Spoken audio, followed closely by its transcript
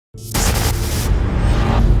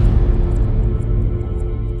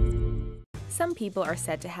Some people are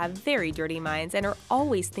said to have very dirty minds and are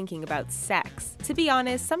always thinking about sex. To be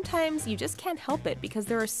honest, sometimes you just can't help it because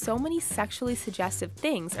there are so many sexually suggestive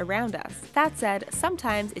things around us. That said,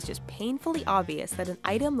 sometimes it's just painfully obvious that an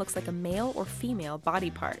item looks like a male or female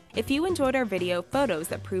body part. If you enjoyed our video photos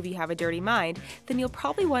that prove you have a dirty mind, then you'll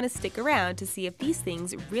probably want to stick around to see if these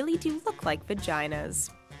things really do look like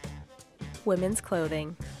vaginas. Women's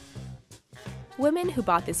clothing. Women who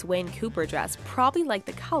bought this Wayne Cooper dress probably liked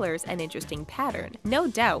the colors and interesting pattern. No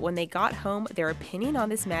doubt when they got home, their opinion on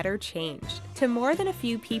this matter changed. To more than a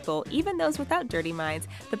few people, even those without dirty minds,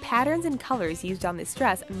 the patterns and colors used on this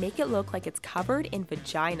dress make it look like it's covered in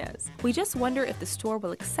vaginas. We just wonder if the store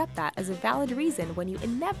will accept that as a valid reason when you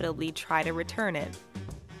inevitably try to return it.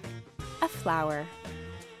 A flower.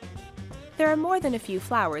 There are more than a few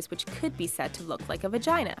flowers which could be said to look like a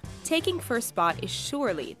vagina. Taking first spot is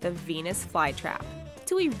surely the Venus flytrap.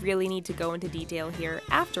 Do we really need to go into detail here?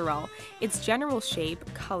 After all, its general shape,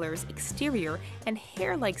 colors, exterior, and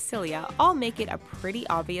hair-like cilia all make it a pretty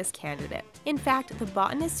obvious candidate. In fact, the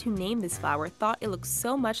botanists who named this flower thought it looked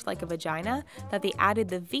so much like a vagina that they added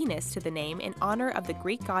the Venus to the name in honor of the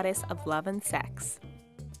Greek goddess of love and sex.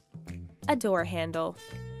 A door handle.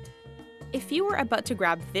 If you were about to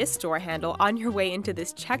grab this door handle on your way into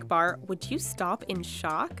this check bar, would you stop in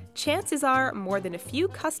shock? Chances are more than a few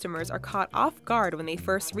customers are caught off guard when they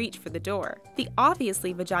first reach for the door. The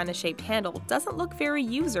obviously vagina-shaped handle doesn't look very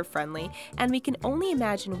user-friendly, and we can only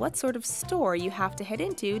imagine what sort of store you have to head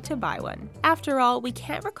into to buy one. After all, we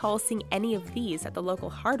can't recall seeing any of these at the local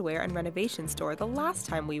hardware and renovation store the last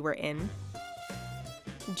time we were in.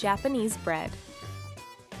 Japanese bread.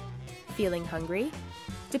 Feeling hungry?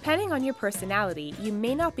 Depending on your personality, you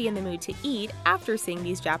may not be in the mood to eat after seeing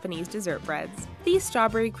these Japanese dessert breads. These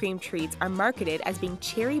strawberry cream treats are marketed as being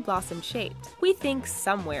cherry blossom shaped. We think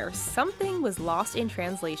somewhere something was lost in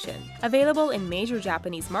translation. Available in major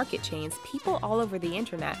Japanese market chains, people all over the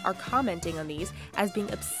internet are commenting on these as being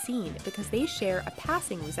obscene because they share a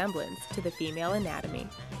passing resemblance to the female anatomy.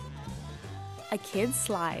 A kid's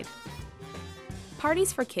slide.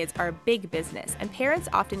 Parties for kids are a big business, and parents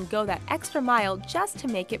often go that extra mile just to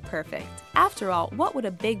make it perfect. After all, what would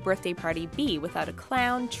a big birthday party be without a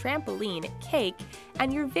clown, trampoline, cake,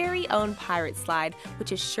 and your very own pirate slide,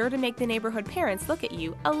 which is sure to make the neighborhood parents look at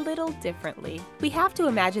you a little differently. We have to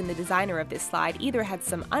imagine the designer of this slide either had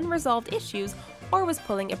some unresolved issues or was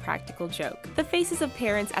pulling a practical joke. The faces of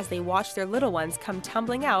parents as they watch their little ones come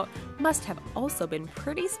tumbling out must have also been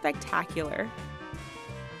pretty spectacular.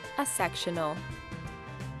 A sectional.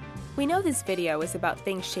 We know this video is about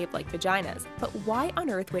things shaped like vaginas, but why on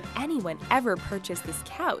earth would anyone ever purchase this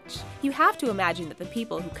couch? You have to imagine that the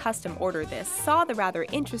people who custom order this saw the rather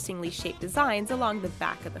interestingly shaped designs along the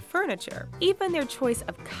back of the furniture. Even their choice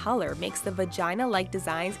of color makes the vagina-like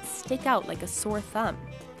designs stick out like a sore thumb.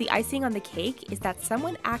 The icing on the cake is that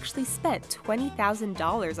someone actually spent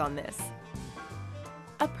 $20,000 on this.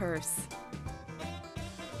 A purse.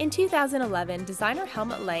 In 2011, designer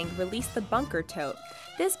Helmut Lang released the Bunker Tote.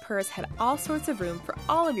 This purse had all sorts of room for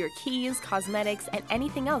all of your keys, cosmetics, and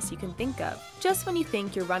anything else you can think of. Just when you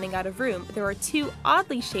think you're running out of room, there are two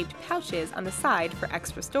oddly shaped pouches on the side for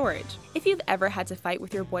extra storage. If you've ever had to fight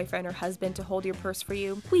with your boyfriend or husband to hold your purse for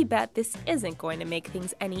you, we bet this isn't going to make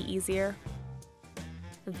things any easier.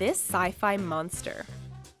 This sci-fi monster.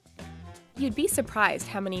 You'd be surprised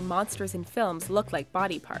how many monsters in films look like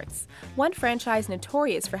body parts. One franchise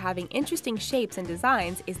notorious for having interesting shapes and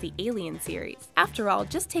designs is the Alien series. After all,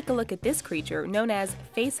 just take a look at this creature known as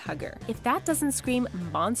Facehugger. If that doesn't scream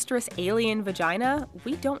monstrous alien vagina,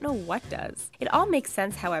 we don't know what does. It all makes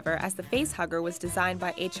sense, however, as the Facehugger was designed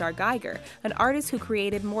by H.R. Geiger, an artist who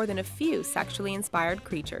created more than a few sexually inspired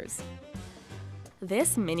creatures.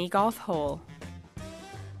 This mini golf hole.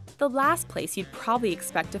 The last place you'd probably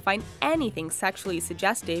expect to find anything sexually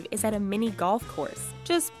suggestive is at a mini golf course.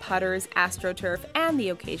 Just putters, astroturf, and the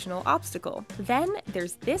occasional obstacle. Then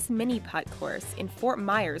there's this mini putt course in Fort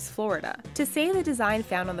Myers, Florida. To say the design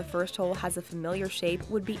found on the first hole has a familiar shape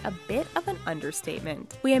would be a bit of an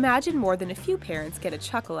understatement. We imagine more than a few parents get a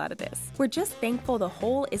chuckle out of this. We're just thankful the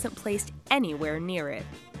hole isn't placed anywhere near it.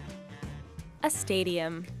 A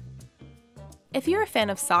stadium. If you're a fan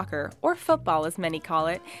of soccer, or football as many call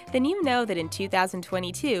it, then you know that in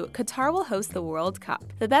 2022, Qatar will host the World Cup.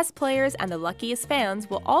 The best players and the luckiest fans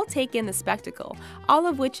will all take in the spectacle, all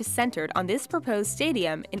of which is centered on this proposed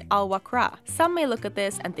stadium in Al Wakra. Some may look at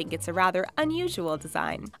this and think it's a rather unusual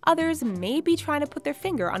design. Others may be trying to put their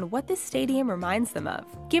finger on what this stadium reminds them of.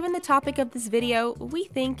 Given the topic of this video, we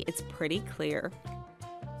think it's pretty clear.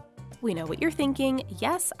 We know what you're thinking.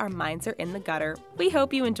 Yes, our minds are in the gutter. We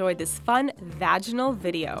hope you enjoyed this fun vaginal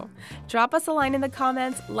video. Drop us a line in the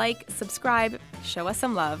comments, like, subscribe, show us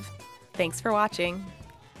some love. Thanks for watching.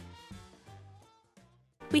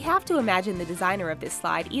 We have to imagine the designer of this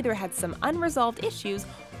slide either had some unresolved issues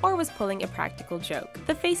or was pulling a practical joke.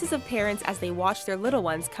 The faces of parents as they watch their little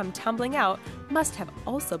ones come tumbling out must have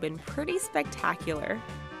also been pretty spectacular.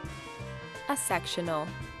 A sectional.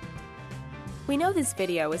 We know this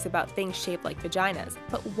video is about things shaped like vaginas,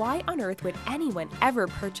 but why on earth would anyone ever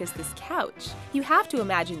purchase this couch? You have to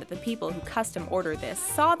imagine that the people who custom order this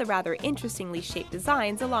saw the rather interestingly shaped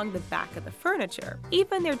designs along the back of the furniture.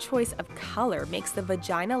 Even their choice of color makes the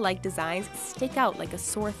vagina-like designs stick out like a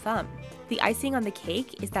sore thumb. The icing on the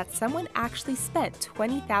cake is that someone actually spent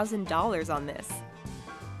 $20,000 on this.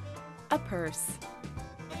 A purse.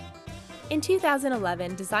 In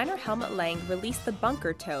 2011, designer Helmut Lang released the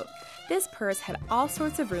Bunker Tote. This purse had all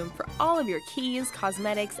sorts of room for all of your keys,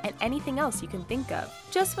 cosmetics, and anything else you can think of,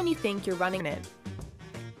 just when you think you're running it.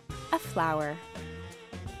 A flower.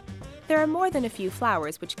 There are more than a few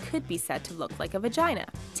flowers which could be said to look like a vagina.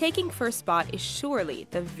 Taking first spot is surely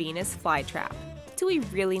the Venus flytrap. Do we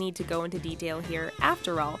really need to go into detail here?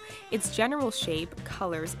 After all, its general shape,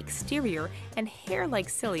 colors, exterior, and hair-like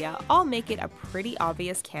cilia all make it a pretty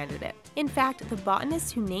obvious candidate. In fact, the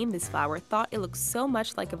botanists who named this flower thought it looked so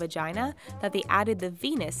much like a vagina that they added the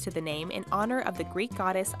Venus to the name in honor of the Greek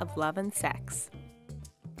goddess of love and sex.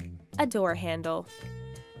 A door handle.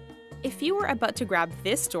 If you were about to grab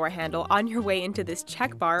this door handle on your way into this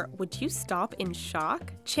check bar, would you stop in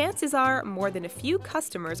shock? Chances are more than a few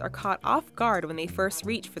customers are caught off guard when they first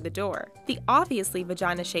reach for the door. The obviously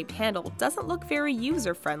vagina-shaped handle doesn't look very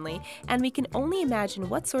user-friendly, and we can only imagine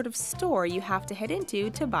what sort of store you have to head into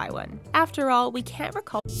to buy one. After all, we can't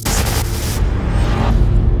recall.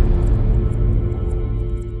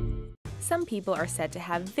 Some people are said to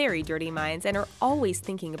have very dirty minds and are always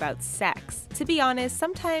thinking about sex. To be honest,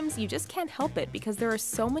 sometimes you just can't help it because there are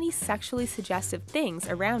so many sexually suggestive things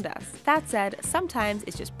around us. That said, sometimes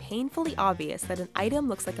it's just painfully obvious that an item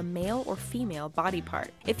looks like a male or female body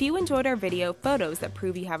part. If you enjoyed our video photos that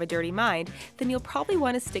prove you have a dirty mind, then you'll probably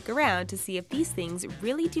want to stick around to see if these things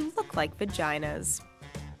really do look like vaginas.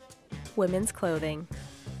 Women's clothing.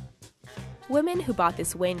 Women who bought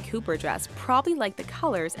this Wayne Cooper dress probably liked the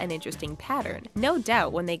colors and interesting pattern. No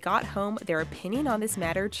doubt when they got home, their opinion on this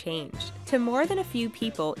matter changed. To more than a few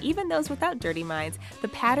people, even those without dirty minds, the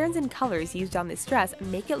patterns and colors used on this dress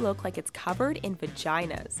make it look like it's covered in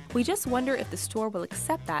vaginas. We just wonder if the store will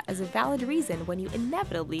accept that as a valid reason when you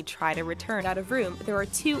inevitably try to return out of room. There are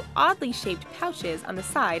two oddly shaped pouches on the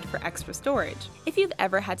side for extra storage. If you've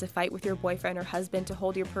ever had to fight with your boyfriend or husband to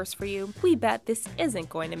hold your purse for you, we bet this isn't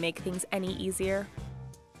going to make things any easier.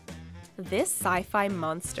 This sci-fi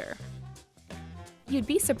monster. You'd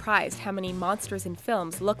be surprised how many monsters in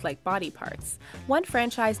films look like body parts. One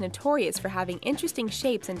franchise notorious for having interesting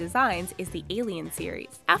shapes and designs is the Alien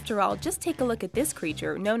series. After all, just take a look at this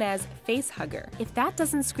creature known as Facehugger. If that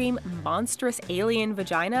doesn't scream monstrous alien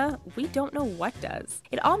vagina, we don't know what does.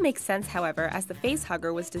 It all makes sense, however, as the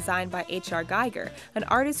Facehugger was designed by H.R. Geiger, an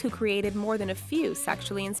artist who created more than a few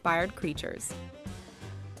sexually inspired creatures.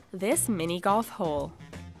 This mini golf hole.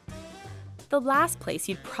 The last place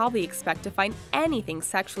you'd probably expect to find anything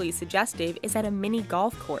sexually suggestive is at a mini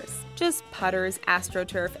golf course. Just putters,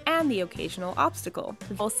 astroturf, and the occasional obstacle.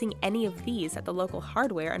 We've seen any of these at the local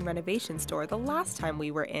hardware and renovation store the last time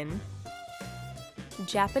we were in.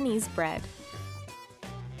 Japanese bread.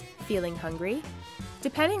 Feeling hungry?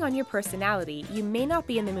 Depending on your personality, you may not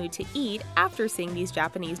be in the mood to eat after seeing these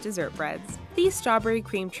Japanese dessert breads. These strawberry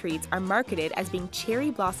cream treats are marketed as being cherry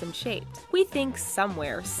blossom shaped. We think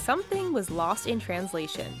somewhere something was lost in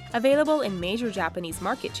translation. Available in major Japanese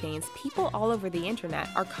market chains, people all over the internet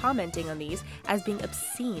are commenting on these as being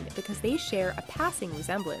obscene because they share a passing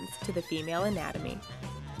resemblance to the female anatomy.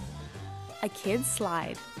 A kid's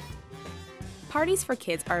slide. Parties for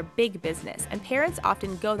kids are a big business, and parents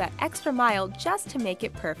often go that extra mile just to make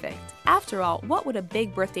it perfect. After all, what would a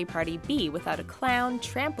big birthday party be without a clown,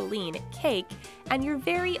 trampoline, cake, and your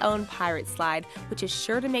very own pirate slide, which is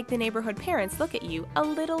sure to make the neighborhood parents look at you a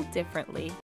little differently?